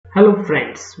Hello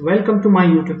friends, welcome to my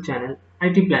YouTube channel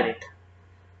IT Planet.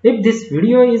 If this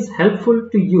video is helpful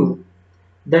to you,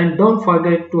 then don't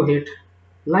forget to hit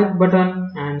like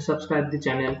button and subscribe the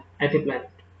channel IT Planet.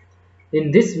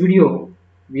 In this video,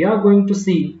 we are going to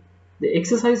see the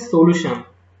exercise solution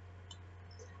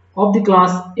of the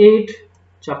class 8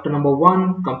 chapter number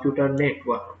 1 computer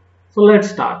network. So let's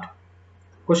start.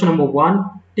 Question number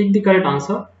 1, take the correct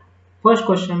answer. First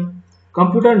question,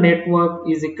 computer network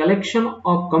is a collection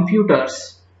of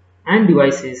computers and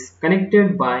devices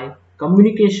connected by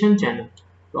communication channel.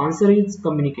 The answer is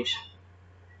communication.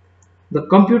 The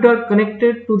computer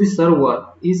connected to the server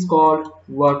is called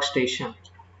workstation.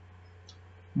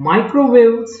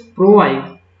 Microwaves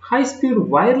provide high-speed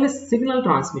wireless signal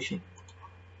transmission.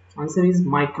 Answer is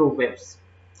microwaves.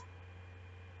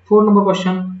 4 number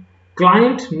question,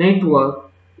 client network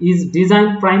is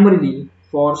designed primarily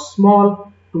for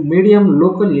small to medium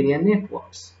local area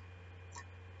networks.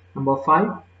 Number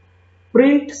 5,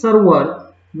 print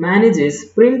server manages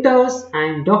printers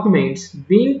and documents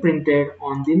being printed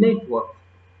on the network.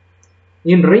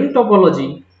 In ring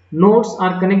topology, nodes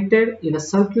are connected in a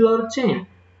circular chain.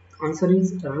 Answer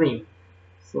is ring.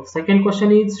 So second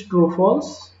question is true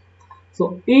false.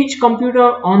 So each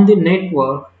computer on the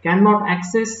network cannot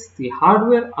access the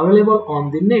hardware available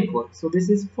on the network. So this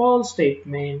is false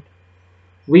statement.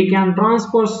 We can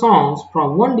transfer songs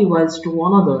from one device to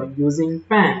another using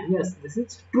PAN. Yes, this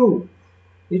is true.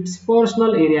 It's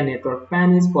personal area network.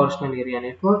 PAN is personal area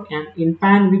network, and in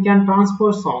PAN we can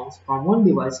transfer songs from one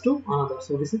device to another.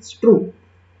 So this is true.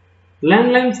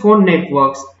 Landline phone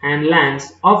networks and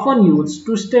LANs often use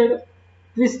twisted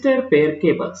pair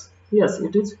cables. Yes,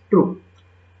 it is true.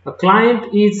 A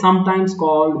client is sometimes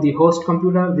called the host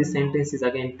computer. This sentence is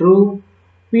again true.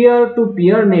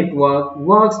 Peer-to-peer network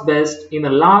works best in a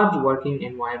large working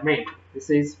environment. This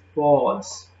is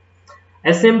false.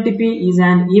 SMTP is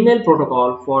an email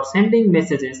protocol for sending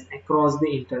messages across the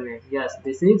internet. Yes,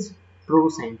 this is true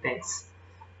sentence.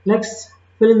 Let's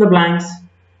fill in the blanks.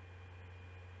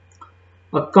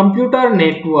 A computer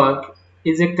network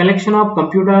is a collection of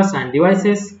computers and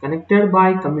devices connected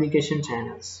by communication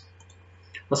channels.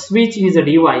 A switch is a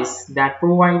device that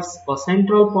provides a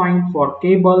central point for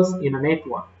cables in a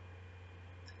network.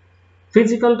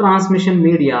 Physical transmission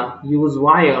media use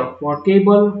wire for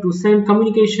cable to send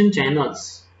communication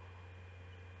channels.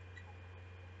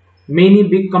 Many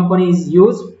big companies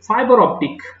use fiber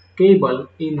optic cable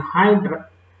in high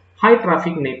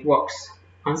traffic networks.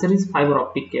 Answer is fiber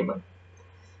optic cable.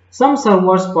 Some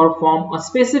servers perform a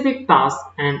specific task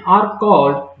and are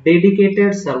called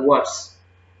dedicated servers.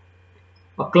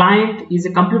 A client is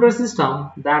a computer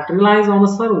system that relies on a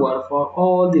server for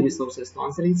all the resources. The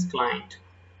answer is client.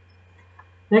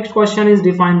 Next question is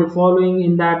define the following.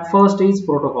 In that, first is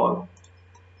protocol.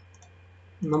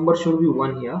 Number should be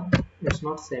 1 here. It's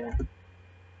not 7.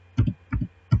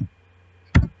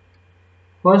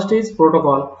 First is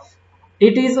protocol.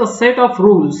 It is a set of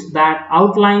rules that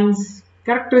outlines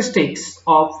characteristics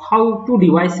of how two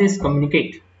devices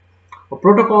communicate. A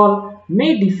protocol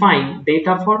may define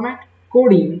data format,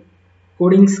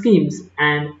 coding schemes,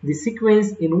 and the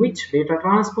sequence in which data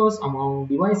transfers among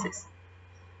devices.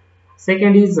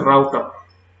 Second is router.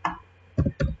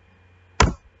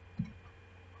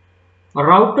 A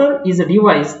router is a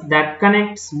device that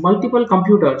connects multiple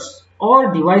computers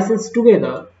or devices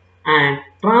together and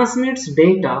transmits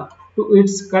data to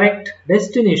its correct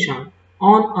destination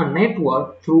on a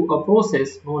network through a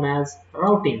process known as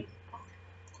routing.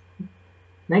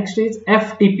 Next is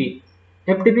FTP.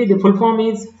 FTP, the full form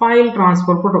is File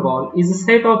Transfer Protocol, is a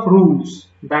set of rules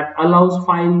that allows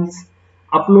files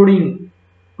uploading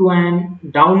to and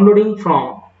downloading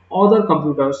from other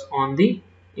computers on the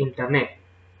internet.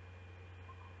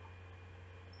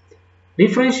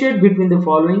 Differentiate between the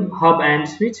following: hub and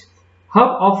switch. Hub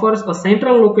offers a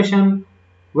central location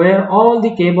where all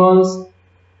the cables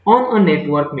on a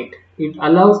network meet. It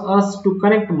allows us to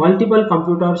connect multiple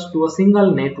computers to a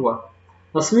single network.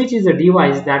 A switch is a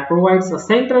device that provides a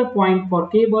central point for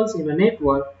cables in a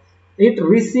network. It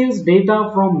receives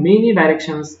data from many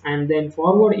directions and then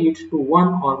forward it to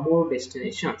one or more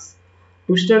destinations.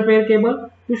 Twisted pair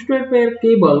cable. Twisted pair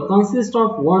cable consists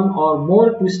of one or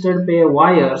more twisted pair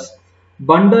wires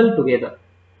bundled together.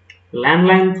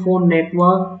 Landline phone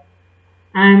network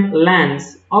and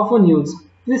LANs often use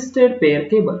twisted pair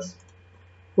cables.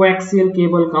 Coaxial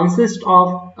cable consists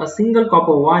of a single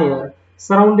copper wire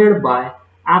surrounded by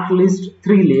at least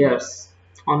 3 layers.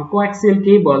 On coaxial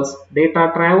cables,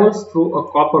 data travels through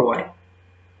a copper wire.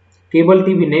 Cable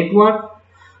TV network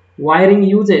wiring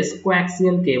uses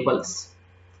coaxial cables.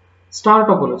 Star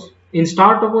topology. In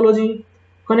star topology,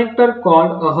 connector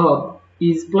called a hub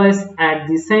is placed at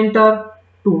the center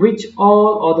to which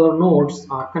all other nodes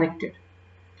are connected.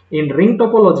 In ring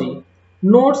topology,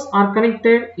 nodes are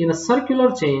connected in a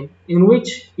circular chain in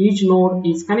which each node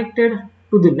is connected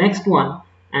to the next one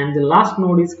and the last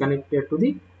node is connected to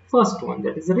the first one.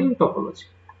 That is ring topology.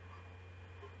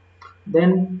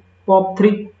 Then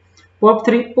POP3.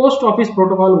 POP3, Post Office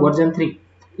Protocol version 3,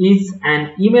 is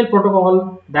an email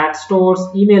protocol that stores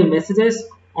email messages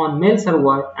on mail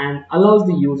server and allows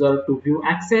the user to view,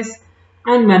 access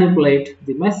and manipulate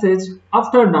the message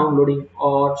after downloading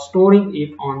or storing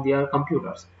it on their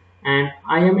computers. And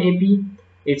IMAP,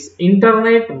 its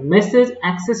Internet Message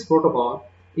Access Protocol,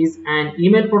 is an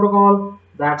email protocol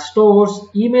that stores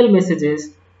email messages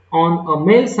on a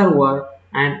mail server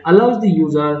and allows the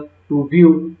user to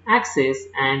view, access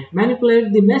and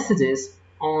manipulate the messages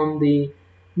on the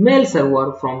mail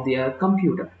server from their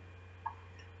computer.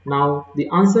 Now the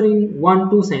answer in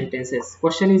 1-2 sentences.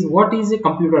 Question is, what is a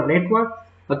computer network?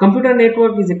 A computer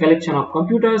network is a collection of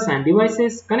computers and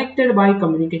devices connected by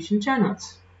communication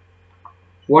channels.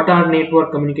 What are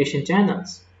network communication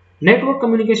channels? Network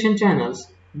communication channels,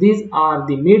 these are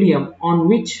the medium on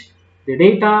which the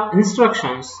data,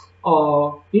 instructions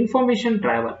or information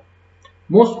travel.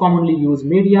 Most commonly used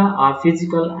media are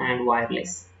physical and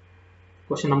wireless.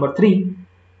 Question number 3.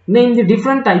 Name the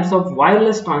different types of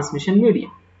wireless transmission media.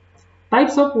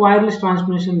 Types of wireless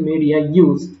transmission media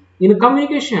used in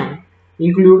communication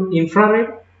include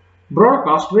infrared,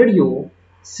 broadcast radio,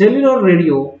 cellular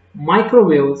radio,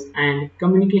 microwaves, and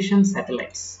communication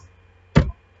satellites.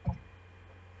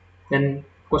 Then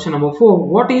question number 4.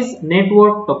 What is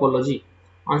network topology?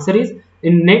 Answer is,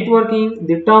 in networking,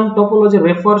 the term topology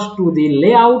refers to the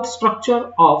layout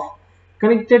structure of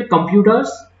connected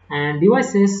computers and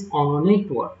devices on a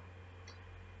network.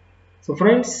 So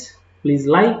friends, please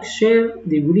like, share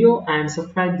the video and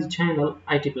subscribe the channel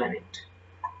IT Planet.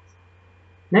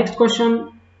 Next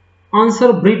question,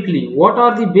 answer briefly. What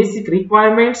are the basic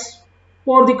requirements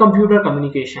for the computer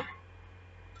communication?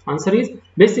 Answer is,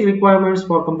 basic requirements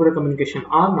for computer communication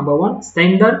are, number 1,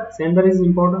 sender. Sender is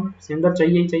important. Sender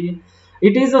chahiye.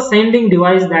 It is a sending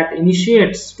device that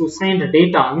initiates to send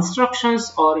data,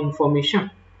 instructions or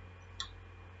information.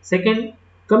 Second,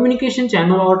 communication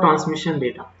channel or transmission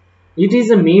data. It is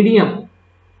a medium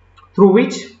through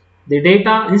which the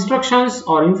data, instructions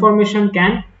or information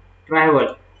can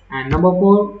travel. And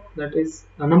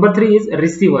number 3 is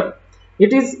receiver.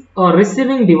 It is a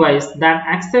receiving device that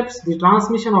accepts the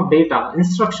transmission of data,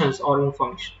 instructions or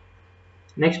information.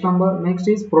 Next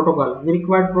is protocol. The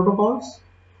required protocols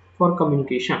for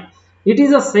communication. It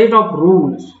is a set of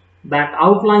rules that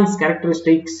outlines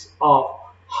characteristics of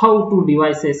how two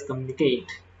devices communicate.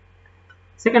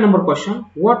 Second number question,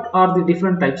 what are the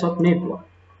different types of network?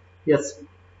 Yes,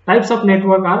 types of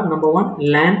network are, number 1,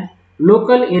 LAN,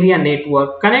 local area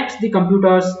network, connects the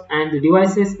computers and the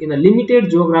devices in a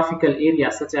limited geographical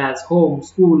area such as home,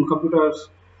 school, computers,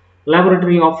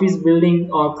 laboratory, office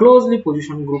building or closely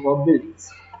positioned group of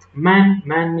buildings.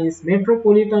 MAN means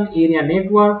metropolitan area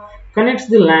network, connects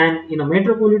the LAN in a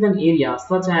metropolitan area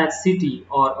such as city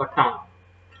or a town.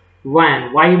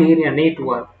 WAN, wide area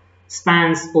network,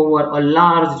 spans over a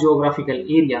large geographical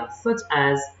area such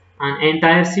as an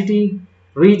entire city,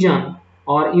 region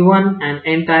or even an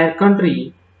entire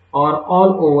country or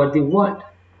all over the world.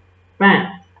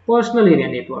 PAN, personal area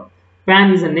network.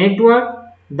 PAN is a network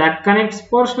that connects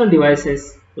personal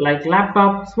devices like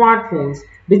laptops, smartphones,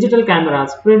 digital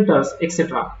cameras, printers,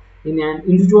 etc. in an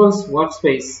individual's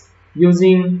workspace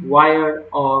using wired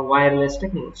or wireless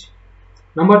technology.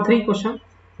 Number 3 question,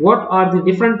 what are the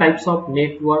different types of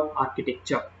network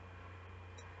architecture?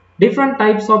 Different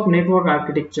types of network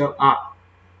architecture are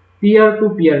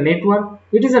peer-to-peer network.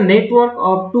 It is a network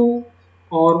of 2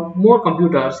 or more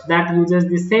computers that uses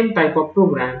the same type of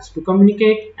programs to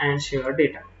communicate and share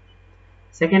data.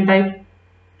 Second type,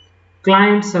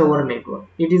 client-server network.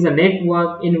 It is a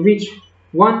network in which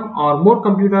one or more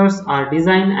computers are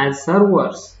designed as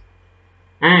servers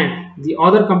and the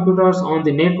other computers on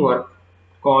the network,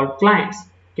 called clients,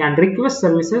 can request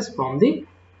services from the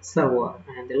server.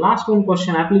 And the last one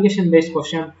question, application-based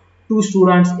question. Two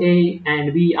students A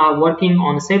and B are working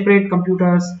on separate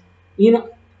computers in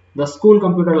the school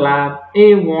computer lab.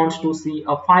 A wants to see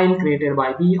a file created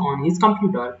by B on his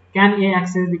computer. Can A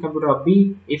access the computer of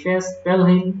B? If yes, tell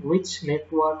him which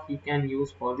network he can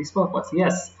use for this purpose.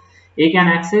 Yes, A can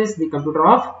access the computer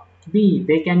of B.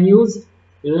 They can use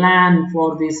LAN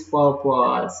for this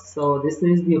purpose. So this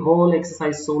is the whole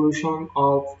exercise solution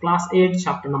of class 8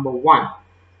 chapter number 1.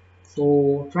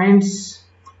 So friends,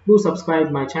 do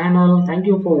subscribe my channel. Thank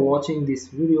you for watching this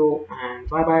video and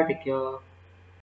bye bye, take care.